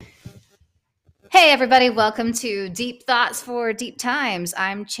Hey, everybody, welcome to Deep Thoughts for Deep Times.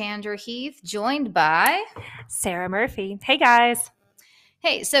 I'm Chandra Heath, joined by Sarah Murphy. Hey, guys.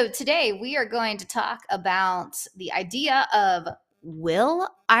 Hey, so today we are going to talk about the idea of will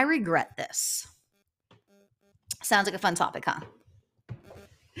I regret this? Sounds like a fun topic, huh?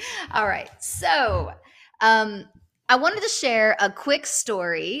 All right, so I wanted to share a quick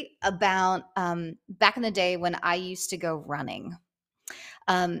story about back in the day when I used to go running.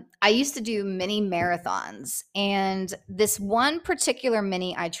 I used to do mini marathons, and this one particular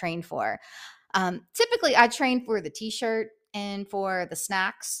mini I trained for. Typically, I train for the T-shirt and for the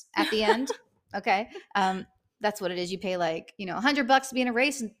snacks at the end. Okay, that's what it is. You pay like $100 to be in a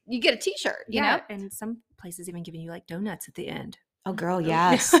race, and you get a T-shirt. And some places even giving you like donuts at the end. Oh, girl,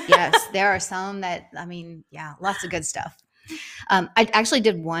 yes, yes. There are some that lots of good stuff. I actually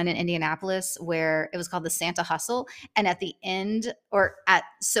did one in Indianapolis where it was called the Santa Hustle. And at the end, or at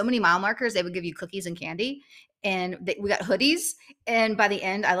so many mile markers, they would give you cookies and candy. And we got hoodies. And by the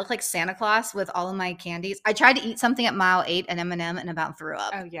end, I looked like Santa Claus with all of my candies. I tried to eat something at mile 8, an M&M, and about threw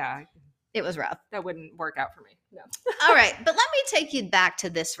up. Oh, yeah. It was rough. That wouldn't work out for me. No. All right. But let me take you back to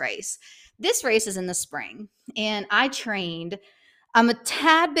this race. This race is in the spring. And I trained. I'm a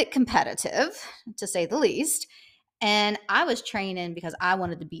tad bit competitive, to say the least. And I was training because I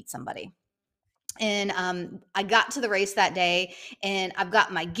wanted to beat somebody. And I got to the race that day, and I've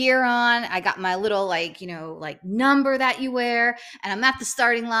got my gear on. I got my little like number that you wear, and I'm at the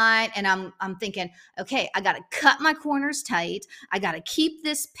starting line, and I'm thinking, okay, I got to cut my corners tight. I got to keep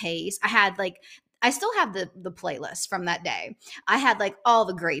this pace. I still have the playlist from that day. I had like all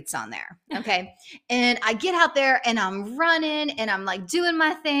the greats on there. Okay. And I get out there and I'm running and I'm like doing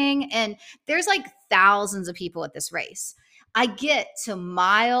my thing. And there's like thousands of people at this race. I get to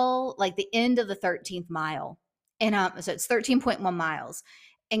like the end of the 13th mile. And so it's 13.1 miles.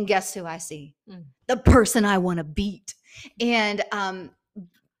 And guess who I see? The person I want to beat. And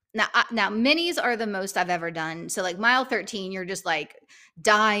now minis are the most I've ever done. So like mile 13, you're just like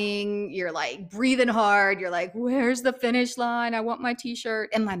dying. You're like breathing hard. You're like, where's the finish line? I want my T-shirt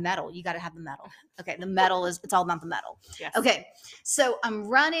and my medal. You got to have the medal. Okay. The medal it's all about the medal. Yes. Okay. So I'm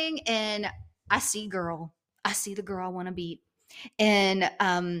running and I see the girl I want to beat. And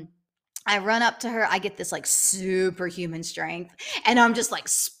I run up to her. I get this like superhuman strength, and I'm just like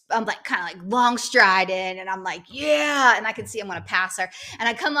I'm like kind of like long striding, and I'm like, yeah, and I can see I'm gonna pass her. And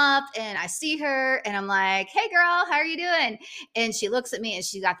I come up and I see her, and I'm like, hey girl, how are you doing? And she looks at me, and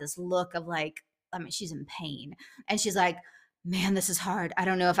she got this look of like, I mean, she's in pain, and she's like, man, this is hard. I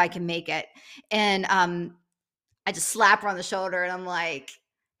don't know if I can make it. And I just slap her on the shoulder, and I'm like,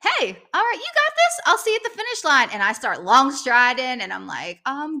 hey, all right, you got this. I'll see you at the finish line. And I start long striding, and I'm like,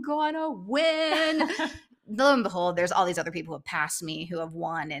 I'm gonna win. Lo and behold, there's all these other people who have passed me who have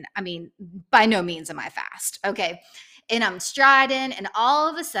won. And I mean, by no means am I fast. Okay. And I'm striding, and all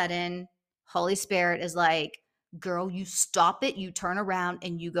of a sudden, Holy Spirit is like, girl, you stop it, you turn around,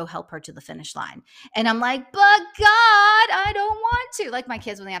 and you go help her to the finish line. And I'm like, but God, I don't want to. Like my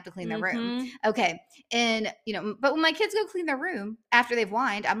kids when they have to clean their room. Okay. And, but when my kids go clean their room after they've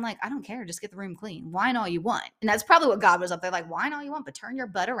whined, I'm like, I don't care. Just get the room clean. Whine all you want. And that's probably what God was up there like, whine all you want, but turn your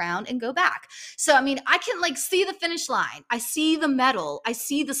butt around and go back. So, I mean, I can like see the finish line. I see the medal. I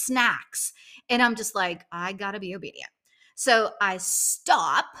see the snacks. And I'm just like, I got to be obedient. So I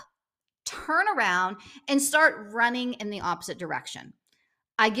stop, turn around, and start running in the opposite direction.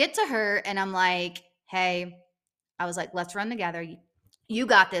 I get to her and I'm like, hey, I was like, let's run together. You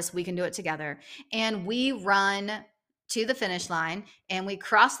got this. We can do it together. And we run to the finish line, and we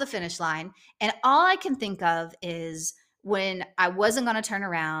cross the finish line. And all I can think of is when I wasn't going to turn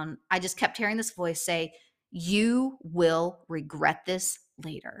around, I just kept hearing this voice say, you will regret this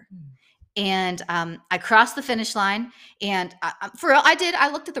later. And I crossed the finish line, and for real, I did.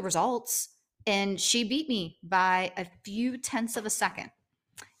 I looked at the results, and she beat me by a few tenths of a second.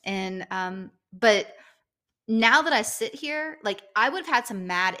 And but now that I sit here, like I would have had some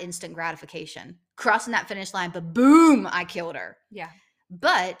mad instant gratification crossing that finish line, but boom, I killed her. Yeah.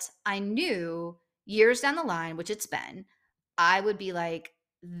 But I knew years down the line, which it's been, I would be like,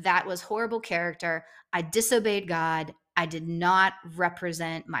 that was horrible character. I disobeyed God. I did not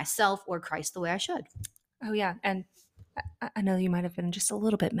represent myself or Christ the way I should. Oh, yeah. And I know you might have been just a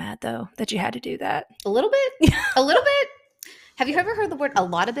little bit mad, though, that you had to do that. A little bit? A little bit? Have you ever heard the word a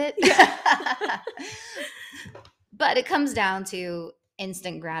lot of it? Yeah. But it comes down to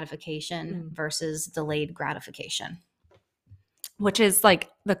instant gratification versus delayed gratification. Which is like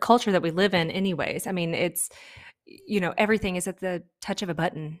the culture that we live in anyways. I mean, it's, everything is at the touch of a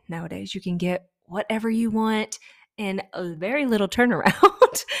button nowadays. You can get whatever you want in a very little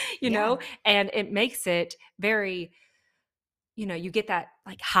turnaround, Yeah. and it makes it very, you get that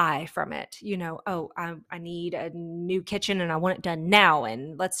like high from it, oh, I need a new kitchen and I want it done now.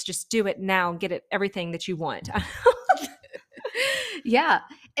 And let's just do it now and get it everything that you want. Yeah.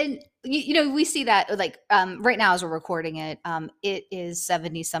 And we see that like right now as we're recording it, it is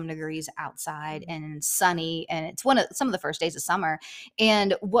 70 some degrees outside and sunny, and it's one of some of the first days of summer.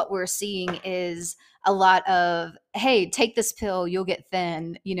 And what we're seeing is a lot of, hey, take this pill, you'll get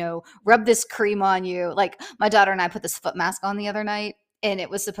thin, rub this cream on you. Like my daughter and I put this foot mask on the other night, and it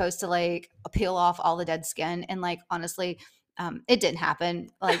was supposed to like peel off all the dead skin. And like honestly, it didn't happen.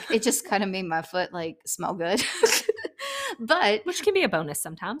 Like it just kind of made my foot like smell good. But Which can be a bonus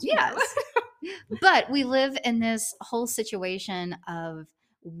sometimes. yes, but we live in this whole situation of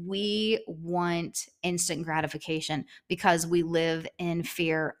we want instant gratification because we live in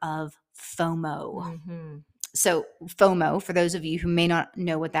fear of FOMO. Mm-hmm. So, FOMO, for those of you who may not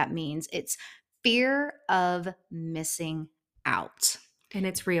know what that means, it's fear of missing out. And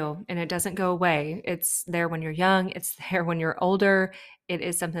it's real and it doesn't go away. It's there when you're young, it's there when you're older. It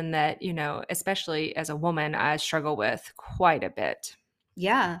is something that, especially as a woman, I struggle with quite a bit.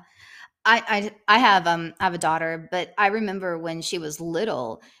 Yeah. I have a daughter, but I remember when she was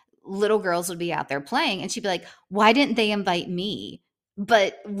little girls would be out there playing and she'd be like, "Why didn't they invite me?"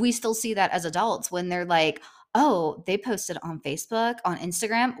 But we still see that as adults when they're like, "Oh, they posted on Facebook, on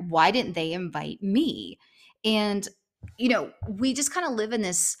Instagram. Why didn't they invite me?" And we just kind of live in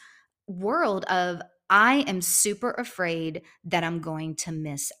this world of I am super afraid that I'm going to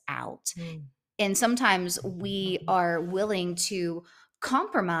miss out. Mm. And sometimes we are willing to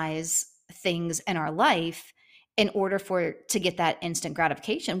compromise things in our life in order to get that instant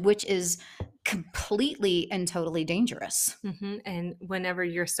gratification, which is completely and totally dangerous. Mm-hmm. And whenever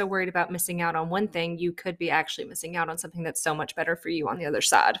you're so worried about missing out on one thing, you could be actually missing out on something that's so much better for you on the other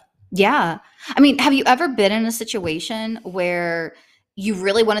side. Yeah. I mean, have you ever been in a situation where you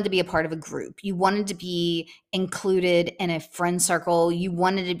really wanted to be a part of a group? You wanted to be included in a friend circle. You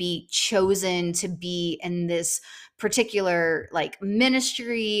wanted to be chosen to be in this particular like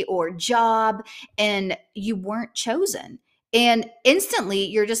ministry or job, and you weren't chosen. And instantly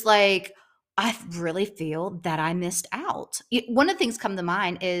you're just like, I really feel that I missed out. One of the things come to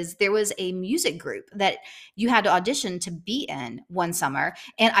mind is there was a music group that you had to audition to be in one summer,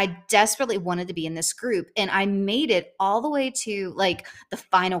 and I desperately wanted to be in this group, and I made it all the way to like the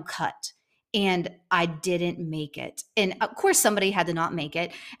final cut, and I didn't make it. And of course somebody had to not make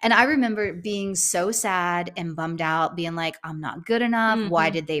it, and I remember being so sad and bummed out, being like, I'm not good enough. Why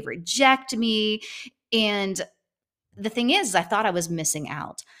Mm-hmm. did they reject me? And the thing is I thought I was missing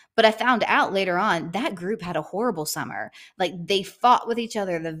out. But I found out later on that group had a horrible summer. Like they fought with each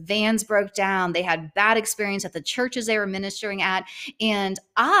other, the vans broke down, they had bad experience at the churches they were ministering at, and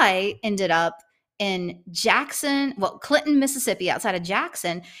I ended up in Jackson, well, Clinton, Mississippi, outside of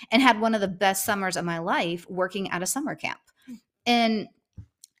Jackson, and had one of the best summers of my life working at a summer camp. And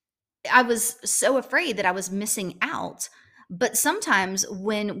I was so afraid that I was missing out. But sometimes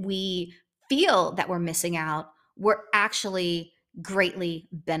when we feel that we're missing out, we're actually greatly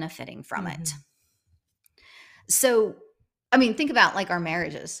benefiting from Mm-hmm. it. So, I mean, think about like our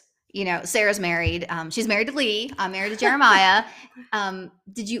marriages. Sarah's married. She's married to Lee. I'm married to Jeremiah.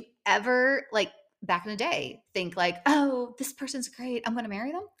 Did you ever, like back in the day, think like, oh, this person's great, I'm going to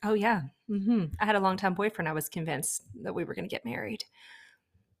marry them? Oh, yeah. Mm-hmm. I had a longtime boyfriend. I was convinced that we were going to get married.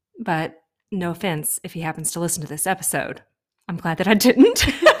 But no offense if he happens to listen to this episode. I'm glad that I didn't.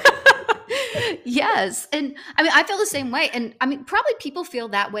 Yes. And I mean, I feel the same way. And I mean, probably people feel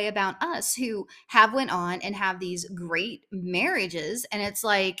that way about us who have went on and have these great marriages. And it's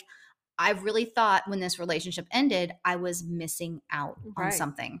like, I really thought when this relationship ended, I was missing out on Right.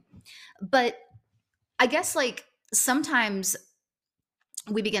 something. But I guess like sometimes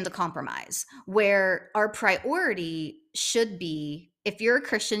we begin to compromise where our priority should be, if you're a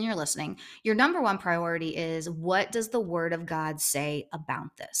Christian, you're listening, your number one priority is, what does the word of God say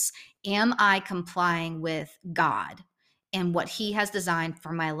about this? Am I complying with God and what he has designed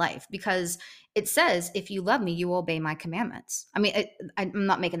for my life? Because it says, if you love me, you will obey my commandments. I mean, I'm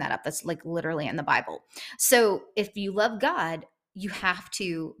not making that up. That's like literally in the Bible. So if you love God, you have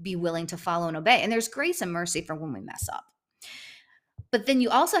to be willing to follow and obey. And there's grace and mercy for when we mess up. But then you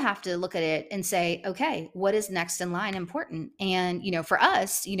also have to look at it and say, okay, what is next in line important? And, for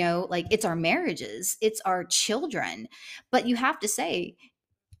us, like it's our marriages, it's our children. But you have to say,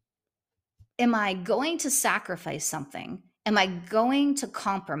 am I going to sacrifice something? Am I going to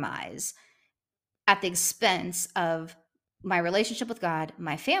compromise at the expense of my relationship with God,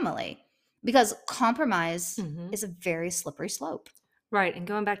 my family? because compromise Mhm. is a very slippery slope. Right. And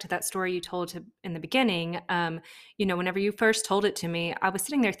going back to that story you told in the beginning, whenever you first told it to me, I was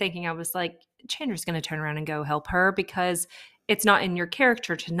sitting there thinking, I was like, Chandra's going to turn around and go help her because it's not in your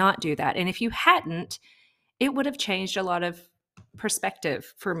character to not do that. And if you hadn't, it would have changed a lot of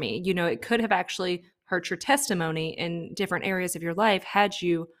perspective for me. It could have actually hurt your testimony in different areas of your life had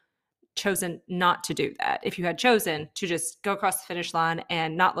you chosen not to do that. If you had chosen to just go across the finish line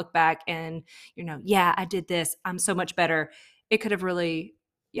and not look back and, yeah, I did this, I'm so much better, it could have really,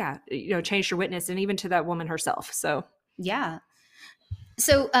 yeah, changed your witness and even to that woman herself. So, Yeah.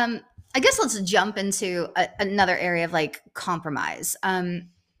 So I guess let's jump into another area of like compromise.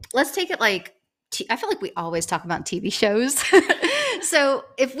 Let's take it like I feel like we always talk about TV shows. So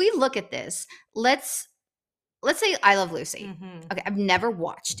if we look at this, let's say I Love Lucy. Okay, I've never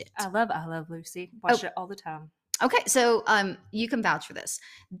watched it. I love Lucy. Watch it all the time. Okay, so you can vouch for this.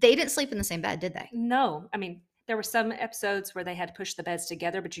 They didn't sleep in the same bed, did they? No, I mean, there were some episodes where they had to push the beds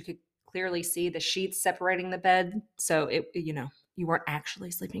together, but you could clearly see the sheets separating the bed. So you weren't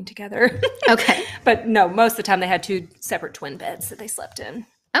actually sleeping together. Okay. But no, most of the time they had two separate twin beds that they slept in.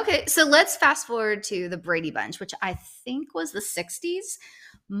 Okay, so let's fast forward to the Brady Bunch, which I think was the 60s.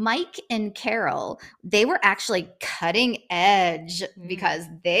 Mike and Carol, they were actually cutting edge because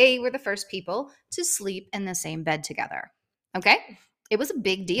they were the first people to sleep in the same bed together. Okay? It was a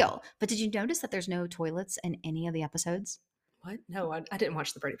big deal. But did you notice that there's no toilets in any of the episodes? What? No, I didn't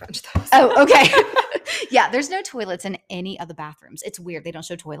watch the Brady Bunch though. Oh, okay. Yeah, there's no toilets in any of the bathrooms. It's weird. They don't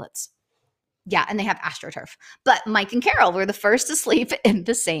show toilets. Yeah, and they have AstroTurf. But Mike and Carol were the first to sleep in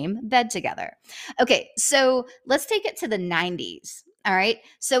the same bed together. Okay, so let's take it to the 90s. All right.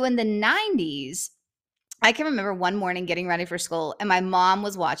 So in the 90s, I can remember one morning getting ready for school and my mom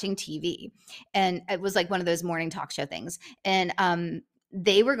was watching TV. And it was like one of those morning talk show things. And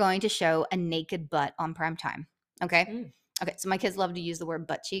they were going to show a naked butt on prime time. Okay. Okay, so my kids love to use the word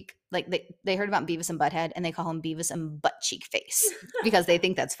butt cheek. Like they heard about Beavis and Butthead and they call him Beavis and Butt Cheek Face because they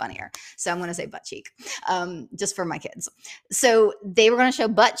think that's funnier. So I'm going to say butt cheek just for my kids. So they were going to show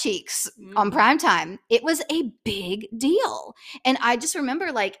butt cheeks on prime time. It was a big deal. And I just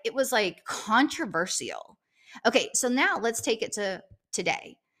remember like it was like controversial. Okay, so now let's take it to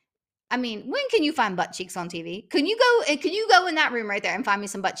today. I mean, when can you find butt cheeks on TV? Can you go in that room right there and find me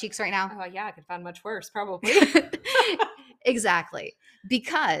some butt cheeks right now? Oh yeah, I could find much worse, probably. Exactly.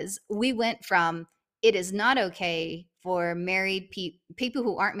 Because we went from it is not okay for married people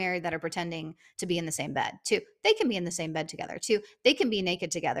who aren't married that are pretending to be in the same bed to they can be in the same bed together to they can be naked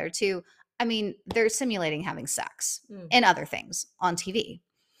together to I mean, they're simulating having sex and other things on TV.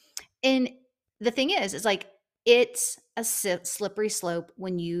 And the thing is like it's a slippery slope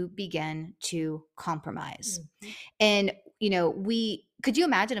when you begin to compromise. And could you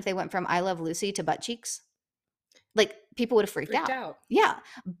imagine if they went from I Love Lucy to butt cheeks? Like people would have freaked out. Yeah.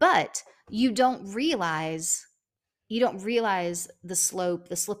 But you don't realize the slope,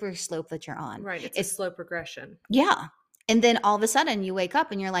 the slippery slope that you're on. Right. It's a slow progression. Yeah. And then all of a sudden you wake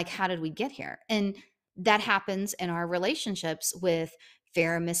up and you're like, how did we get here? And that happens in our relationships with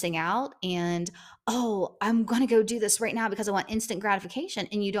fear of missing out and, oh, I'm going to go do this right now because I want instant gratification.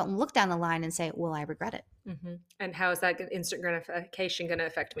 And you don't look down the line and say, well, I regret it. And how is that instant gratification going to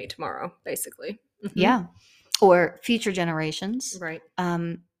affect me tomorrow, basically? Yeah. Or future generations. Right.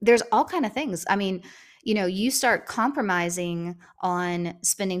 There's all kind of things. I mean, you start compromising on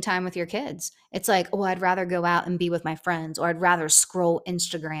spending time with your kids. It's like, oh, I'd rather go out and be with my friends, or I'd rather scroll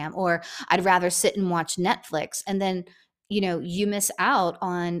Instagram, or I'd rather sit and watch Netflix. And then, you miss out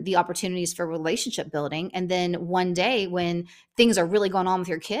on the opportunities for relationship building. And then one day when things are really going on with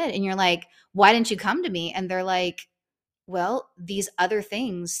your kid and you're like, why didn't you come to me? And they're like, well, these other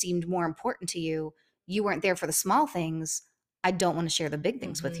things seemed more important to you. You weren't there for the small things. I don't want to share the big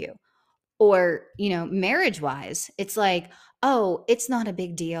things with you. Or, marriage wise, it's like, oh, it's not a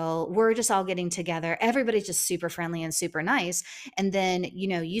big deal. We're just all getting together. Everybody's just super friendly and super nice. And then,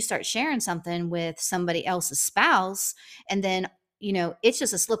 you start sharing something with somebody else's spouse. And then, it's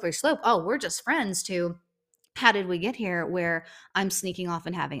just a slippery slope. Oh, we're just friends to how did we get here where I'm sneaking off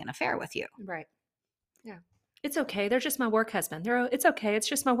and having an affair with you? Right. Yeah. It's okay. They're just my work husband. It's okay. It's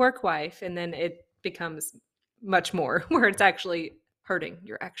just my work wife. And then it becomes much more where it's actually hurting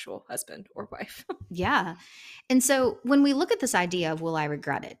your actual husband or wife. Yeah. And so when we look at this idea of will I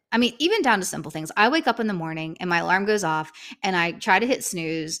regret it? I mean, even down to simple things. I wake up in the morning and my alarm goes off and I try to hit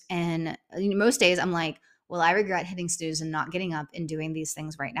snooze. And most days I'm like, will I regret hitting snooze and not getting up and doing these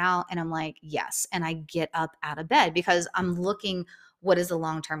things right now? And I'm like, yes. And I get up out of bed because I'm looking, what is the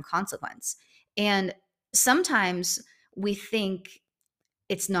long-term consequence? And sometimes we think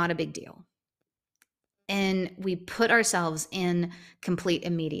it's not a big deal. and we put ourselves in complete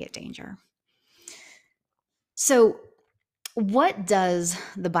immediate danger. So, what does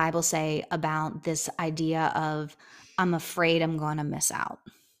the Bible say about this idea of I'm afraid I'm going to miss out?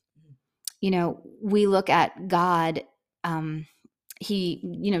 We look at God.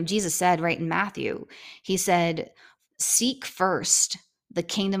 Jesus said right in Matthew, he said, seek first the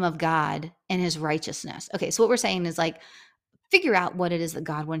kingdom of God and his righteousness. Okay, so what we're saying is like, figure out what it is that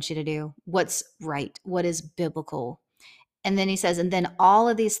God wants you to do, what's right, what is biblical. And then he says, and then all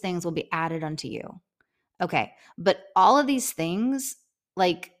of these things will be added unto you. Okay. But all of these things,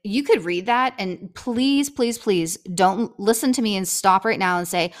 like you could read that and please, please, please don't listen to me and stop right now and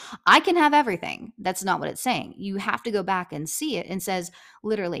say, I can have everything. That's not what it's saying. You have to go back and see it and says,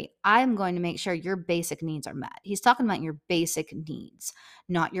 literally, I'm going to make sure your basic needs are met. He's talking about your basic needs,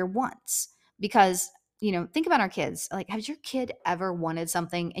 not your wants. Because, think about our kids. Like, has your kid ever wanted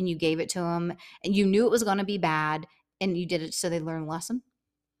something and you gave it to them and you knew it was going to be bad and you did it so they learn a lesson?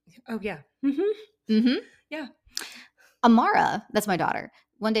 Oh, yeah. Yeah. Amara, that's my daughter.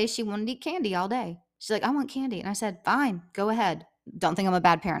 One day she wanted to eat candy all day. She's like, I want candy. And I said, fine, go ahead. Don't think I'm a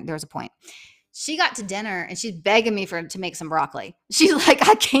bad parent. There's a point. She got to dinner and she's begging me to make some broccoli. She's like,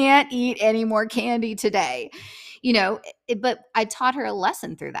 I can't eat any more candy today. But I taught her a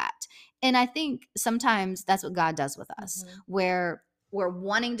lesson through that. And I think sometimes that's what God does with us, where we're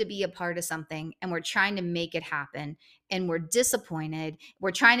wanting to be a part of something and we're trying to make it happen and we're disappointed.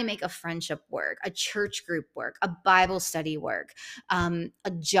 We're trying to make a friendship work, a church group work, a Bible study work,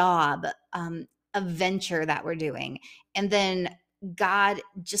 a job, a venture that we're doing. And then God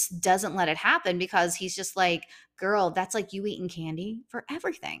just doesn't let it happen because he's just like, girl, that's like you eating candy for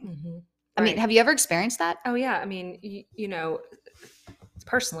everything. I mean, have you ever experienced that? Oh, yeah. I mean,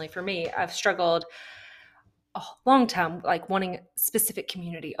 personally for me, I've struggled a long time, like wanting specific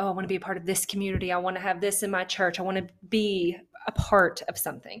community. Oh, I want to be a part of this community. I want to have this in my church. I want to be a part of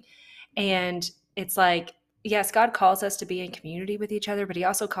something. And it's like, yes, God calls us to be in community with each other, but he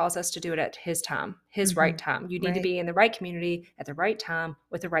also calls us to do it at his time, his right time. You need to be in the right community at the right time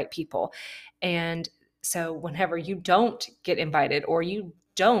with the right people. And so whenever you don't get invited or you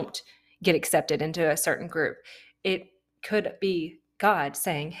don't get accepted into a certain group, it could be God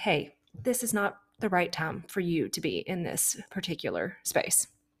saying, hey, this is not the right time for you to be in this particular space.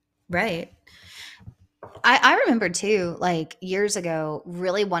 Right. I remember too, like years ago,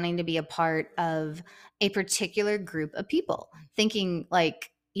 really wanting to be a part of a particular group of people, thinking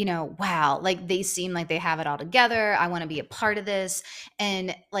like, wow, like they seem like they have it all together. I want to be a part of this.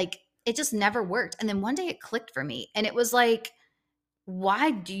 And like, it just never worked. And then one day it clicked for me and it was like, why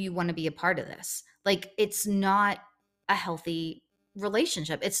do you want to be a part of this? Like, it's not a healthy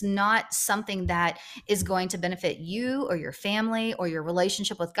relationship. It's not something that is going to benefit you or your family or your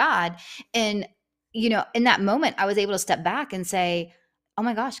relationship with God. And, in that moment, I was able to step back and say, oh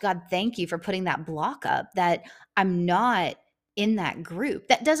my gosh, God, thank you for putting that block up that I'm not in that group.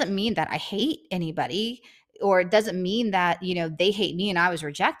 That doesn't mean that I hate anybody or it doesn't mean that, they hate me and I was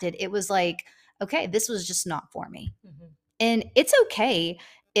rejected. It was like, okay, this was just not for me. And it's okay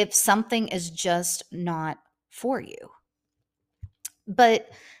if something is just not for you. But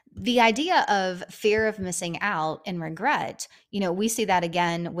the idea of fear of missing out and regret, we see that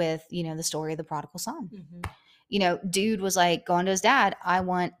again with, the story of the prodigal son. Dude was like going to his dad, I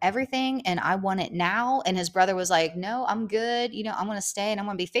want everything and I want it now. And his brother was like, no, I'm good. I'm going to stay and I'm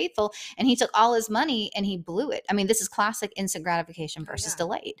going to be faithful. And he took all his money and he blew it. I mean, this is classic instant gratification versus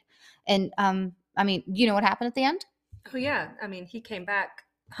delayed. And I mean, what happened at the end? Oh, yeah. I mean, he came back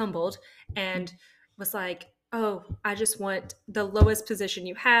humbled and was like, oh, I just want the lowest position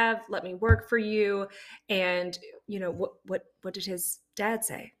you have. Let me work for you. And, what did his dad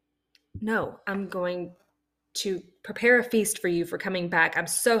say? No, I'm going to prepare a feast for you for coming back. I'm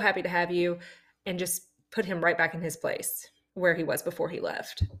so happy to have you. And just put him right back in his place where he was before he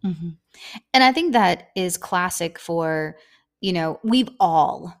left. And I think that is classic for, we've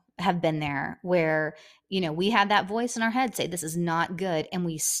all have been there where, we had that voice in our head say, this is not good. And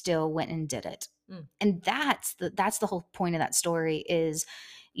we still went and did it. And that's the whole point of that story is,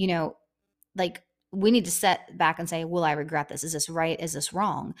 like we need to set back and say, will I regret this? Is this right? Is this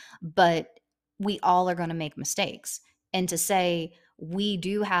wrong? But we all are going to make mistakes. And to say we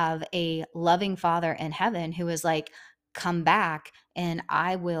do have a loving Father in heaven who is like, come back and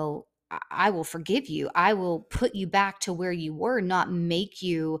I will forgive you. I will put you back to where you were, not make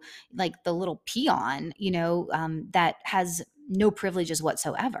you like the little peon, that has no privileges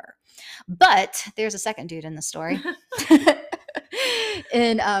whatsoever. But there's a second dude in the story.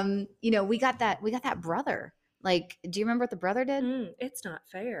 And we got that brother Like, do you remember what the brother did? It's not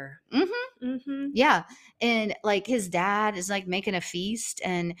fair. Mm-hmm. Mm-hmm. Yeah. And like his dad is like making a feast,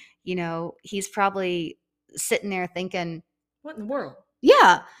 and he's probably sitting there thinking, What in the world?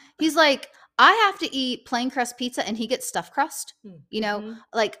 yeah. He's like, I have to eat plain crust pizza and he gets stuffed crust. Mm-hmm.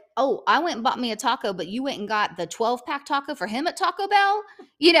 Like, oh, I went and bought me a taco, but you went and got the 12-pack taco for him at Taco Bell.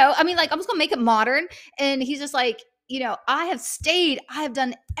 I mean, like, I'm just gonna make it modern. And he's just like, I have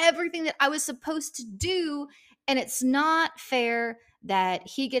done everything that I was supposed to do. And it's not fair that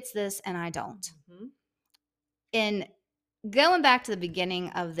he gets this and I don't. Mm-hmm. And going back to the beginning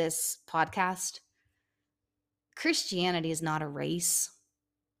of this podcast, Christianity is not a race.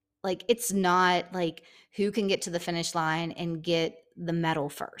 Like, it's not like who can get to the finish line and get the medal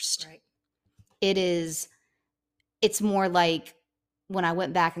first. Right. It's more like when I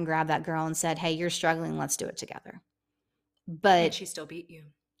went back and grabbed that girl and said, hey, you're struggling, let's do it together. And she still beat you.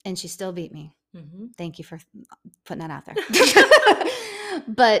 And she still beat me. Mm-hmm. Thank you for putting that out there.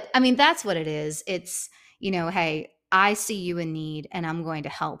 But I mean, that's what it is. It's, hey, I see you in need and I'm going to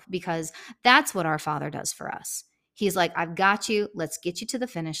help, because that's what our Father does for us. He's like, I've got you. Let's get you to the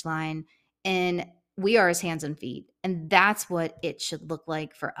finish line. And we are his hands and feet. And that's what it should look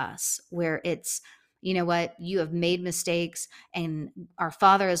like for us, where it's, you know what, you have made mistakes and our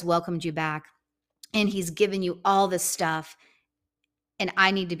Father has welcomed you back and he's given you all this stuff. And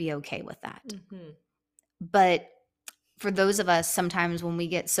I need to be okay with that. Mm-hmm. But for those of us, sometimes when we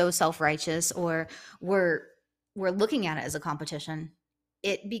get so self-righteous, or we're looking at it as a competition,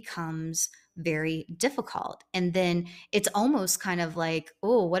 it becomes very difficult. And then it's almost kind of like,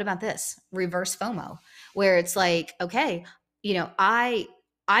 oh, what about this? Reverse FOMO, where it's like, okay,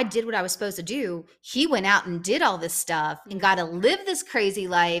 I did what I was supposed to do. He went out and did all this stuff and got to live this crazy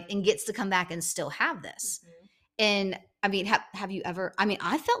life and gets to come back and still have this. Mm-hmm. And I mean, have you ever,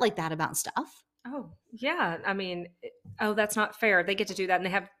 I felt like that about stuff. Oh, yeah. I mean, that's not fair. They get to do that and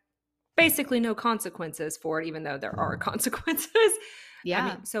they have basically no consequences for it, even though there are consequences. Yeah. I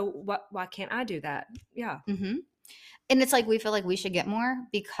mean, so why can't I do that? Yeah. Mm-hmm. And it's like, we feel like we should get more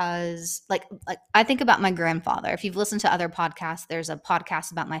because like I think about my grandfather. If you've listened to other podcasts, there's a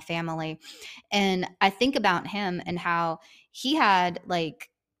podcast about my family. And I think about him and how he had, like,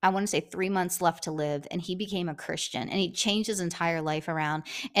 I want to say 3 months left to live, and he became a Christian and he changed his entire life around.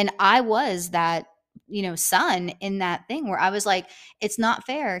 And I was that, son in that thing where I was like, it's not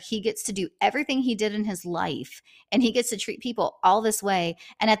fair. He gets to do everything he did in his life and he gets to treat people all this way.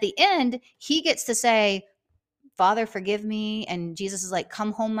 And at the end, he gets to say, Father, forgive me. And Jesus is like,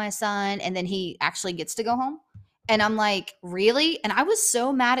 come home, my son. And then he actually gets to go home. And I'm like, really? And I was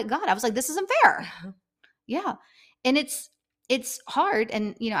so mad at God. I was like, this isn't fair. Yeah. And it's hard.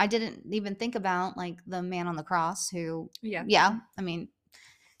 And, I didn't even think about like the man on the cross who, yeah, I mean,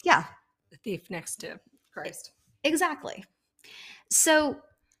 yeah. The thief next to Christ. Exactly. So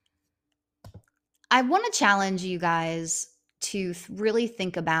I want to challenge you guys to really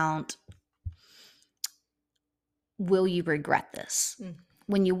think about, will you regret this?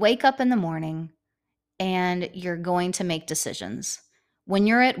 When you wake up in the morning and you're going to make decisions, when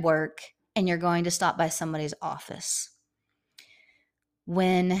you're at work and you're going to stop by somebody's office,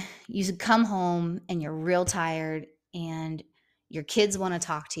 when you come home and you're real tired and your kids want to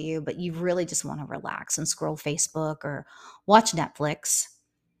talk to you, but you really just want to relax and scroll Facebook or watch Netflix,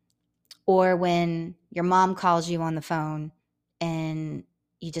 or when your mom calls you on the phone and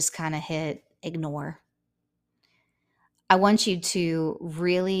you just kind of hit ignore. I want you to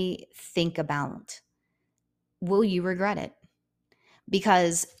really think about, will you regret it?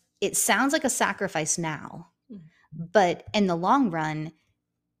 Because it sounds like a sacrifice now, but in the long run,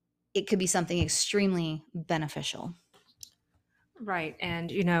 it could be something extremely beneficial. Right.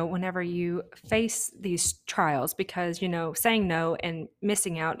 And, whenever you face these trials, because, saying no and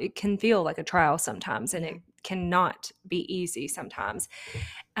missing out, it can feel like a trial sometimes, and it cannot be easy sometimes.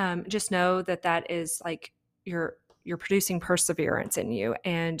 Just know that is like you're producing perseverance in you,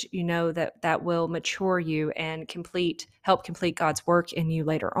 and that will mature you and help complete God's work in you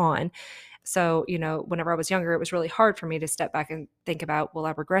later on. So, whenever I was younger, it was really hard for me to step back and think about, will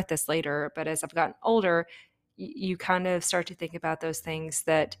I regret this later? But as I've gotten older, you kind of start to think about those things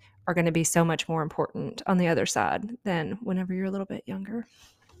that are going to be so much more important on the other side than whenever you're a little bit younger.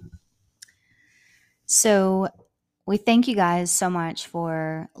 So we thank you guys so much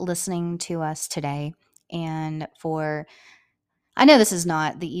for listening to us today, and I know this is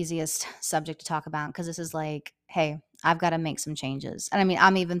not the easiest subject to talk about, because this is like, hey, I've got to make some changes. And I mean,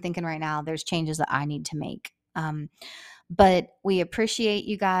 I'm even thinking right now, there's changes that I need to make. But we appreciate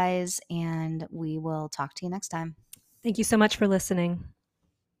you guys, and we will talk to you next time. Thank you so much for listening.